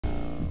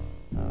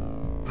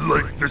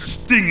Like the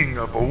stinging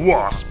of a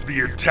wasp,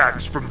 the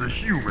attacks from the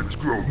humans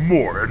grow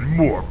more and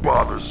more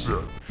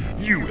bothersome.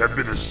 You have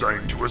been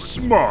assigned to a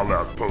small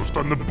outpost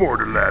on the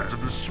borderlands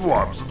of the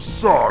Swamps of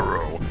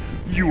Sorrow.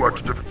 You are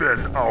to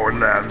defend our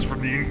lands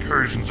from the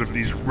incursions of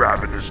these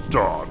ravenous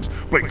dogs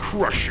by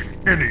crushing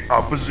any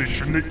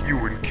opposition that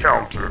you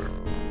encounter.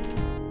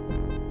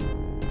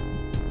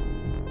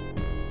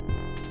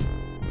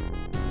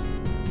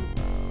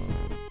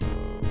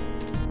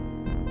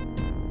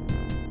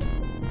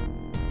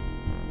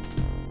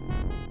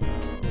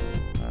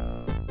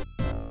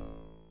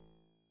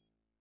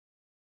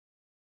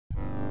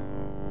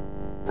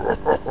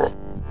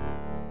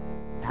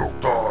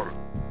 Lothar,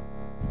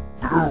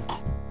 Luke,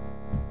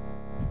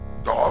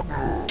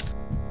 Dabu.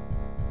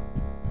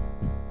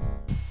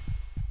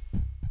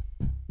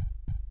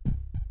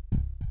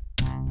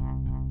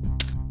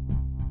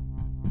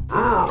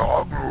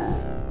 Dabu,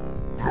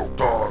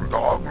 Lothar,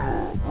 Dabu,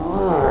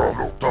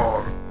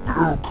 Lothar,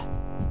 Luke,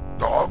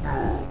 Dabu.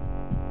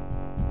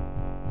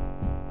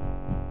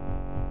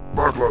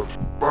 Battlers,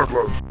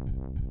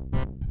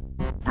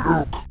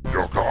 Luke,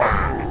 your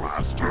command,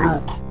 Master.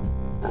 Luke.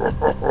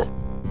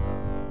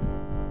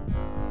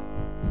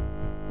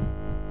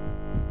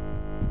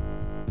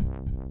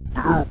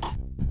 Luke.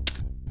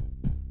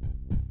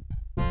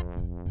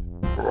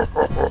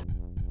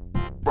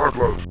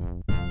 Battlers.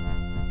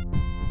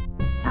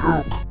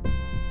 Luke.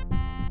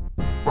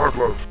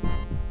 Battlers.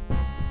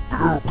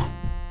 Luke.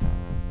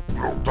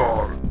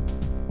 Lothar.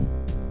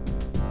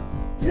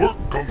 Work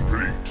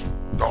complete.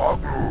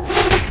 Dabu.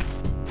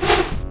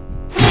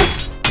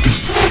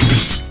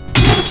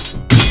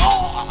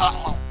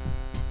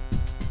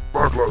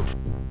 Battlers.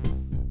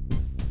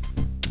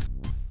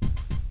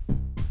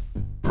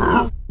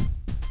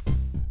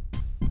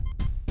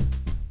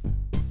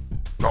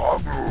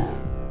 Dabu.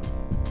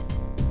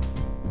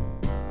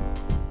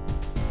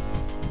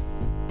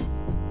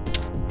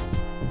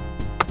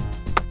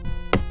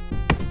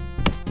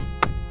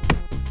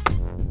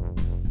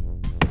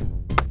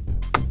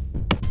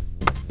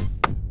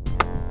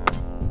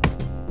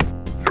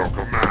 Your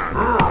command,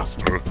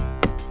 Master.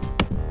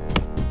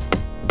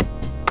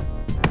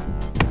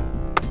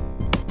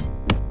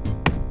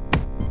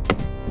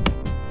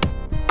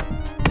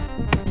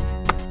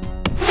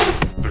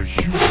 The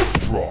humans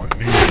draw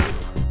near.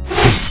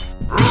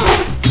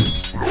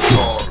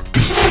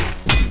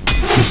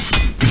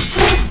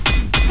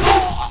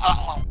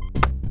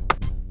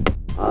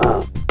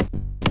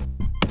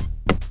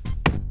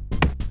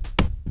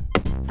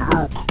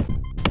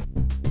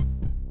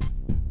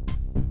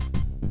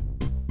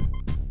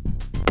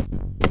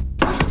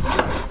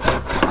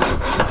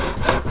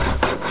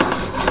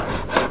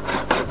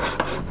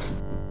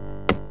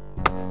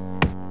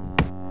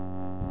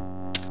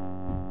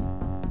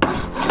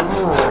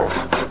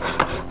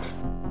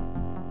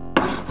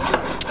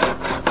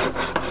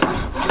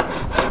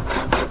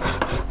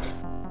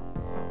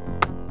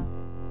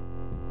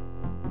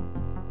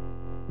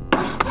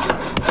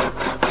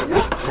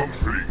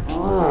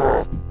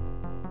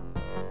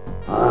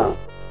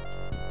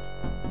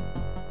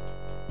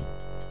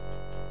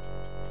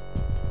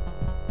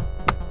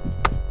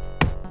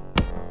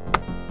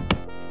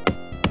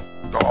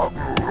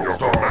 Your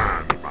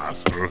command,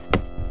 Master.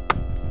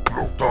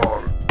 Lothar.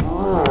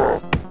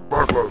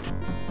 Battlers.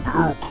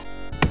 Luke.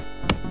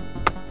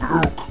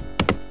 Luke.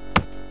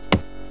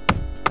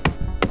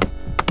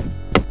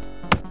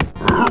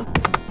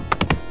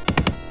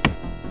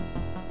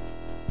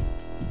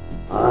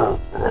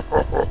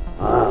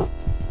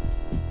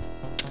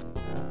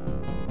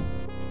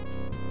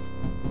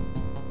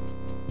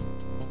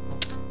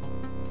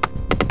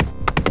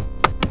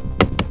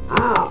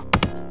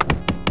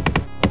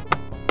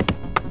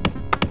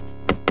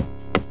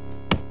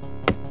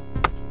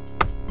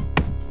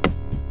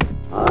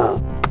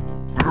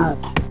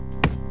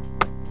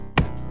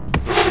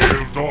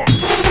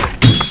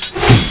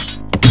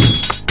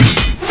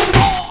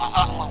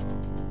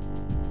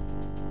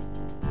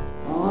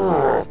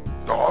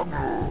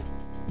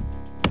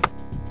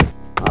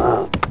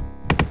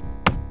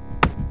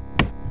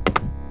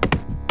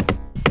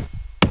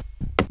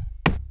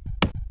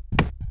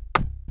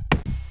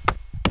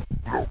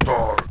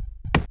 Lothar.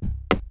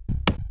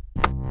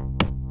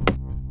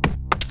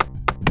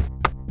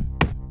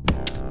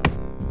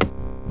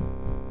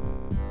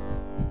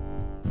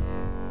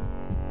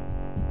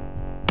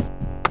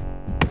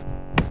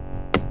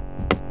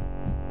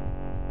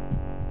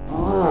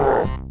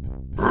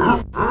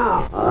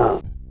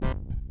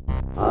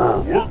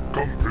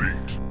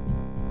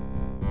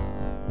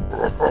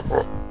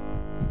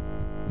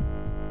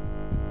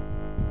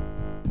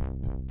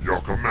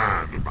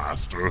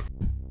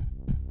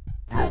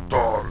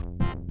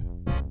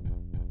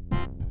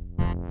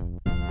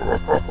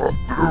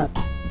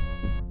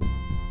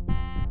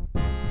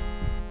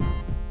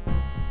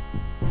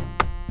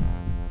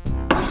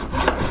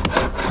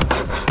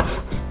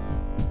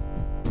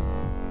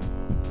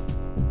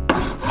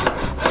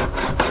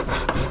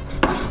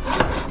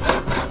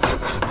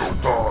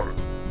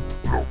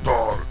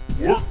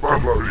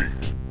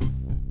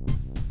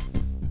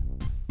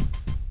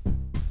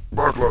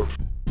 Bartlett.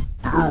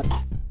 Luke.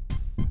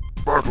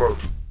 Bartlett.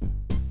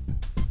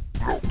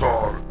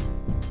 Lothar.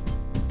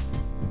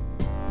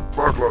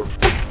 Bartlett.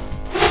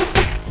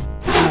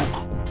 Luke.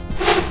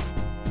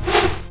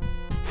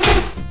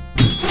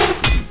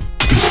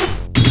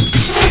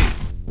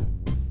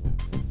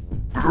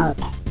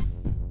 Luke.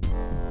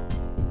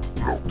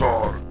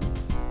 Lothar.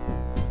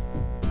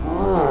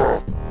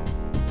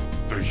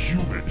 The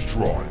humans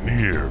draw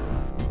near.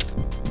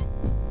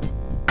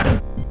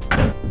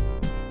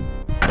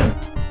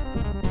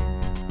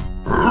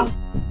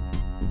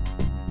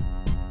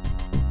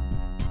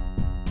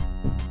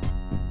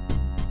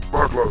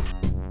 Bartlett.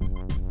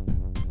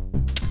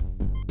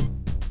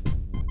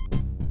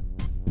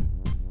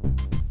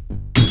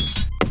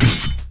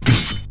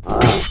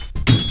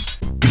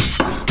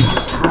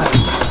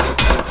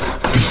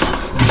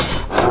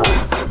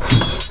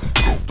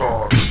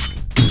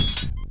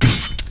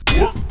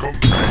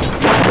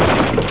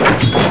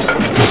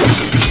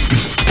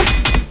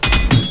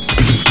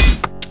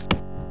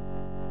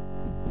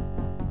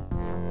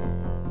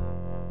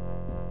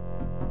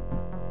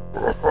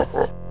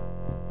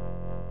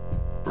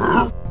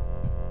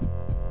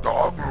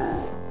 Lothar.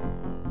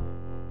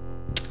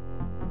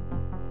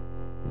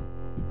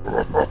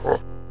 Orc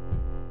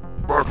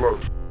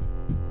Bartlett.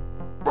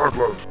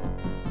 Bartlett.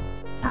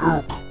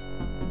 Luke.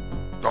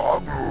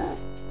 Dabu.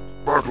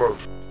 Bartlett.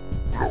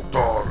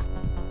 Lothar.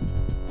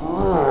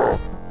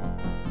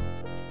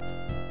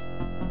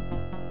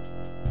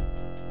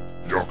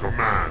 Your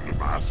command,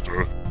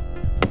 Master.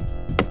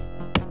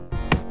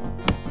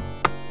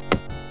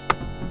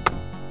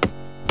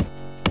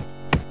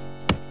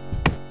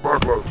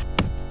 Bartlett.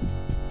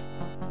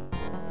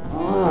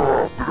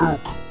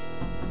 Luke.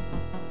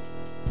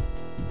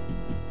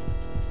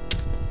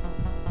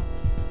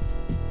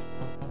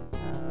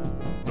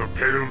 The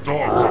pale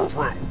dogs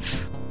approach.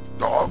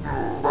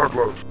 Dabu.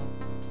 Bartlett.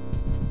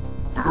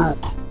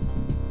 Luke.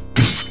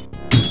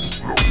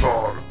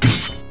 Lothar.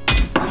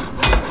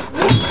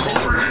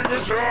 Covering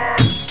attack!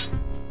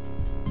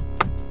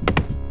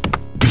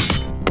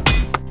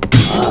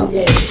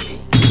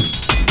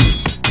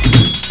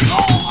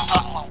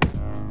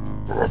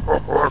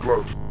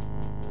 Bartlett.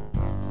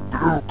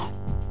 Luke.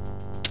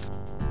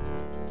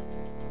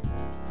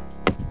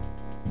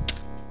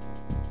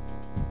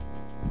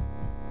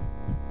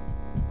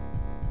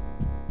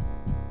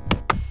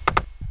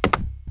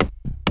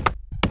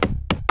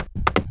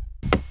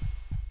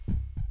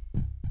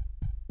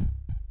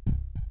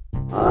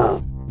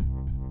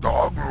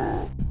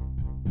 Dabu.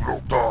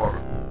 Lothar.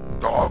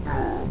 Dabu.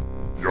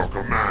 Your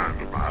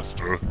command,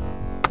 Master.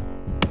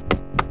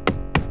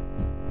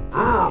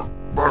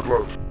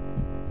 Bartlett.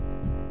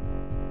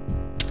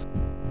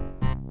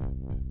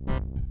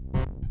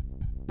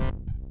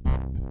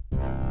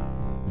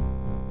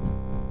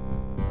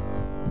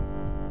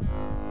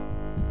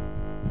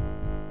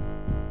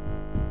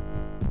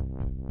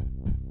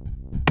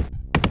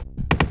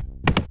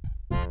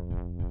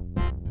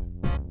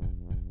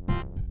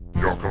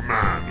 Your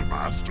command,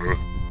 Master.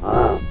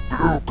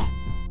 Luke.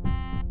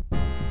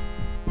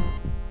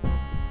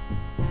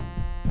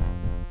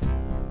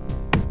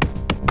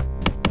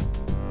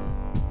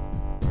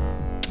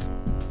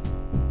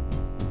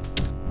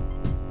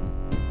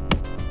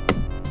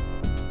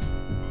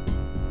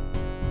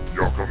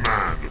 Your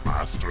command,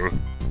 Master.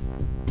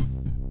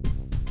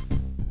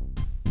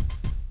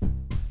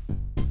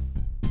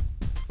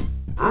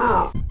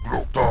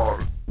 Lothar.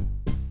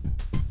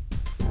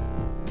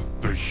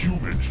 The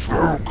humans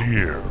draw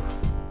near.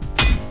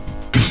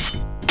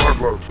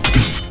 Bartlett.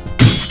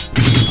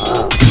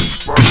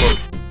 Bartlett.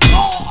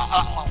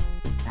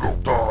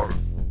 Lothar.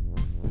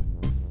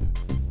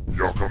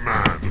 Your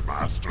command,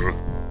 Master.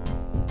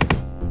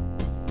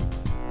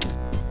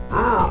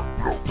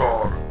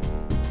 Lothar.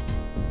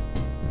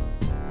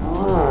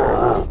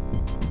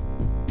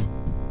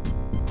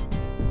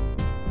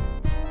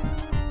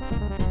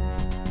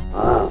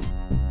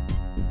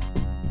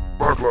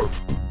 Bartlett.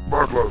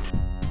 Bartlett.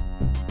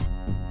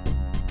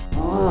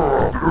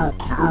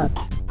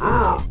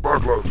 Luke.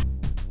 Bartlett.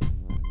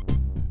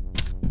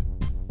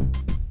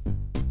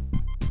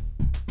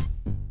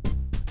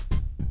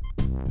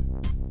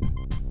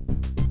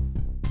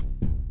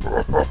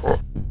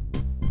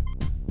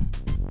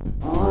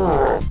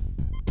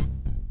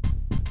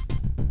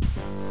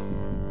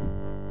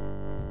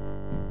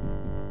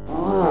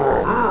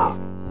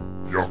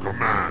 Your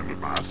command,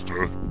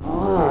 Master.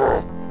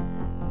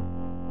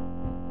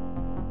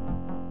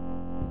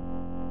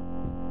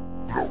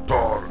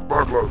 Lothar.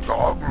 Bartlett.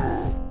 Dabu.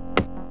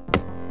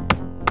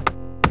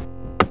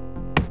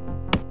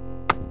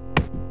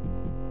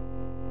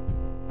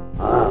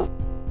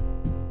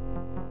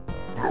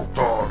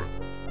 Lothar.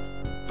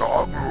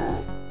 Dabu.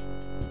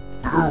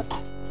 Luke.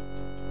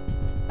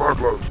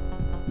 Bartlett.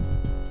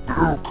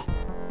 Luke.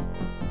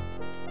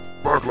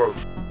 Bartlett.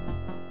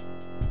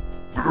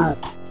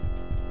 Luke.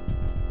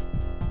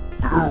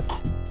 Luke.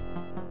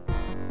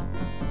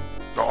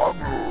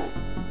 Dabu.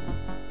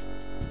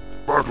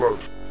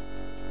 Bartlett.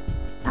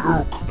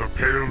 Luke. The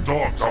pale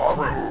dogs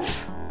approach.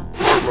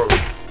 Bartlett.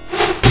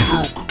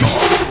 Luke.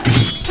 Dabu.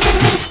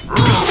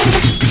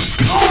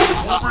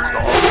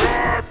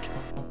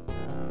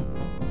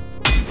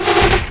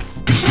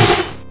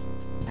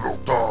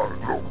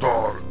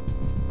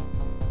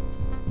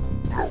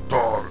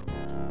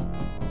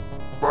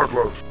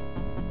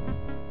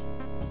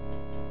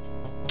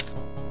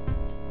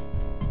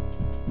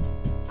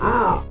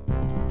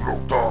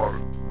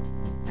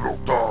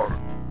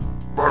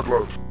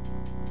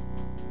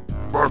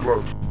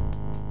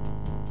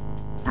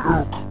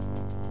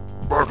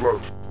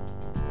 Backlash.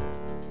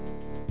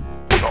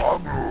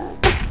 Dog.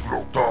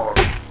 Dog.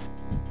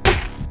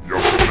 Your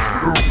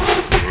command.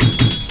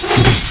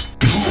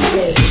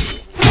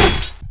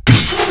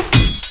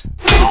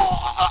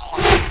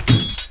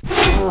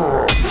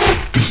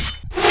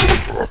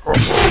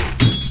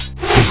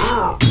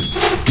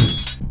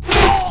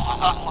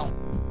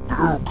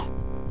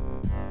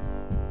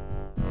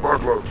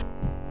 Backlash.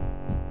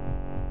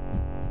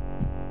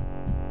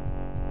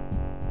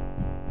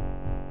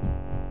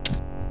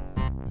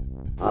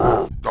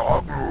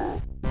 Dog.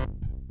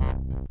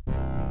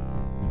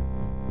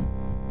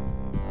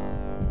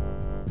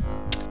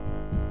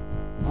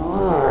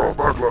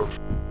 Backlash.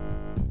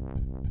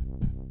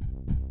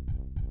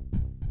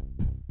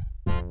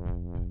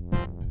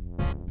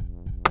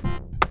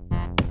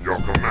 Your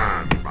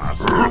command,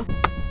 Master.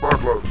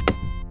 Backlash.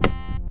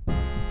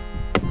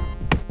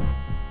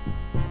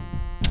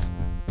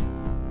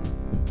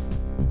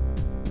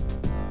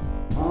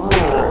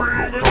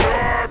 Being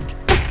attacked!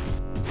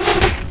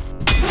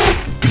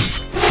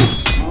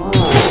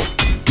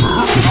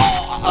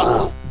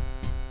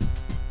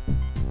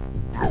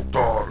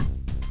 Dog.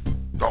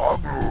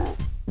 Dog.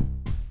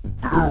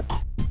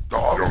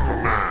 Dog. Your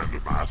command,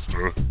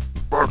 Master.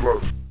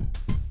 Backlash.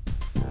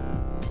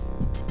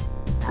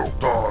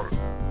 Dog.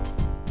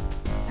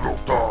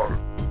 Dog.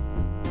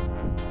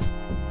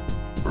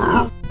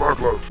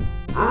 Backlash.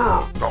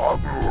 Dog. Dog.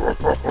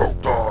 Backlash.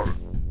 Dog.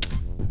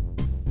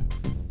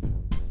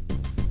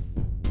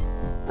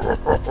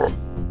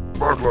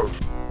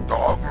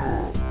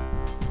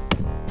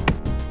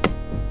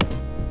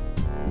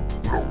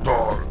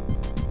 Dog.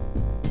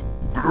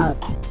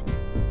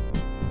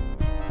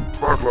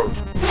 Backlash.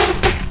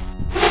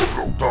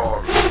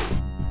 Dog.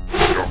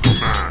 Your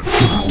command.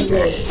 Dog.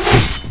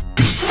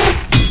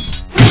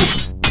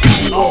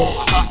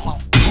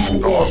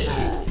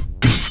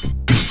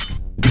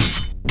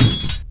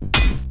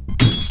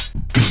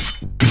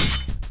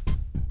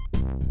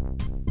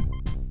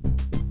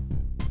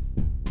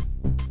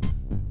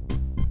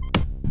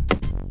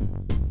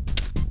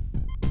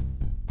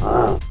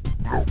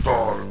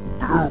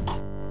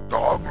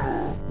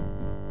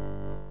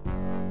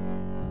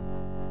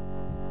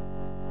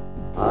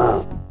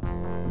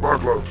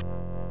 Backlash.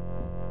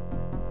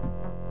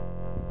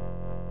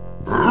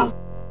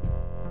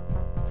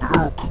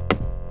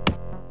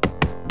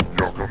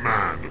 Your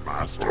command,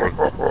 Master.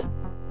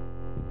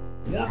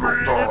 We're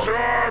being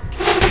attacked!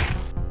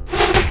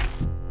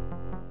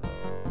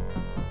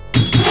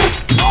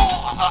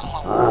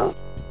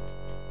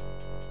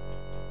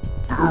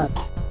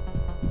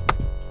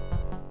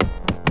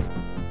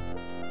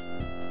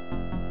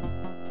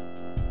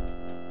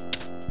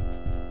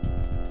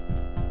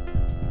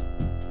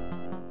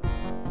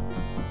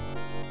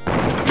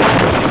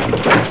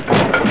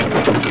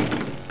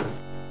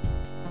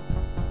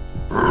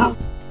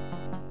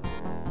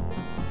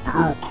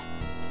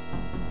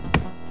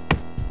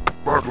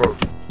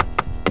 Backlash.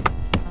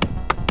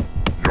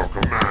 Your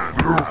command,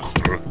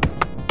 Master.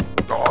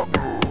 Dog.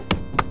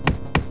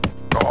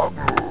 Dog.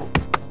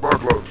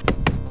 Backlash.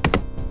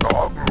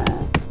 Dog.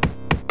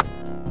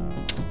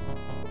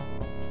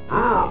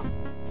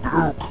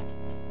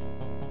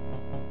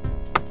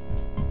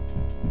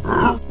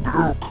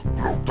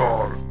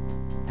 Dog.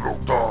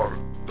 Dog.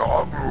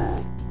 Dog.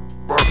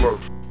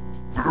 Backlash.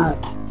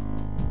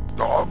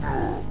 Dog.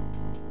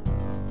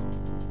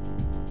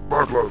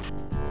 Backlash.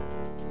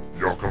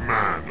 Your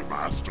command,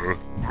 Master.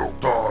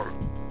 Dog.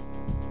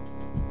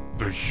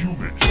 The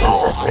humans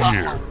are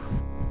here.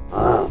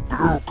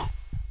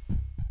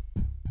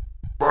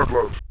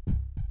 Backlash.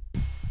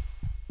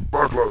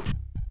 Backlash.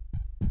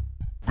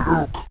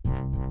 Dog.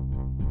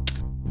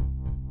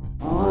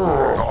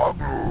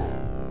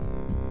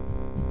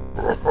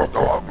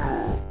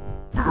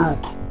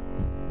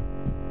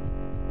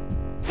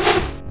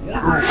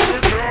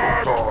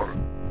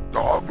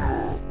 Dog.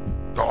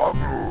 Dog. Dog.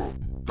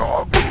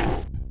 Dog.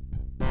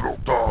 Dog.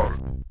 Dog.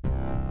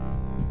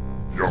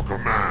 Your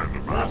command,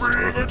 Master.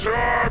 We're being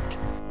attacked!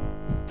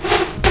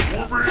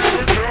 We're being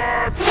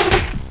attacked!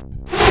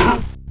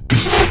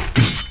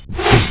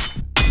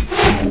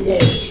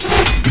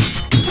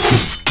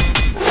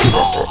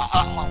 Dog.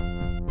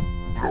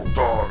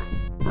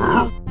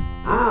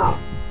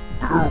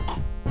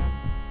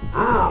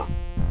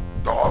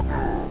 Dog.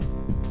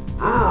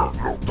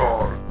 Dog.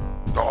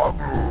 Dog. Dog.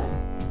 Dog.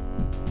 Dog.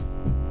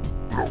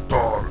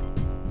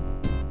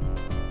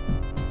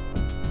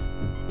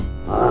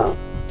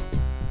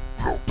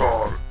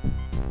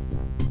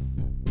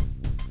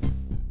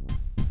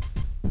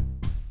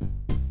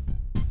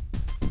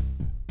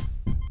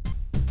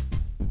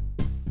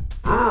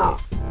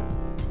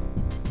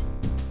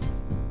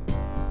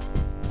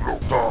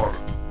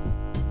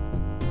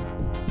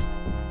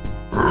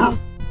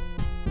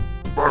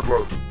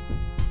 Backlash.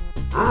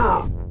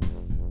 Dog.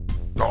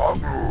 Dog.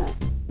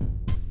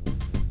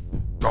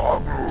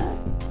 Dog.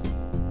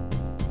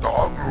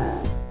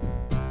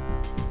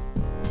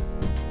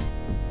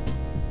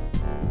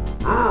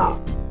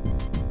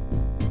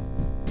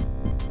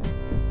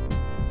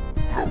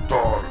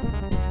 Dog.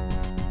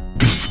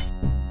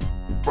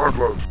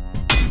 Backlash.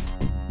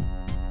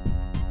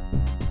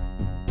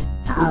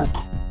 Luke.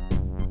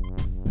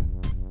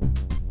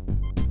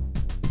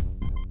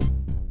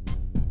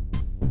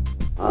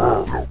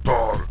 Oh, no,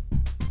 Todd.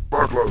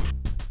 Backlash.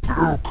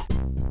 Luke.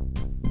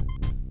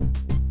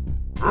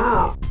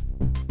 Ah.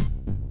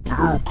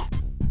 Luke.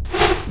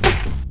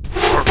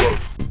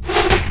 Backlash.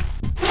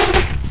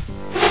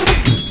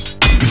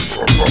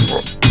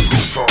 Luke,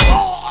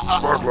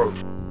 Todd.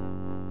 Backlash.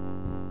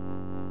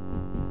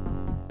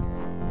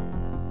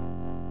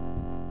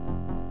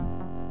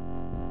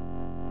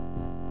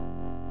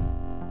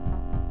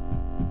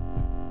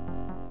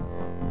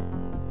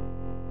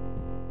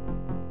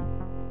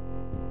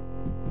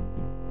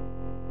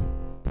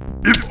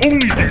 If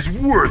only these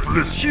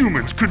worthless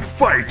humans could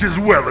fight as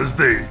well as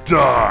they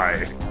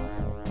die!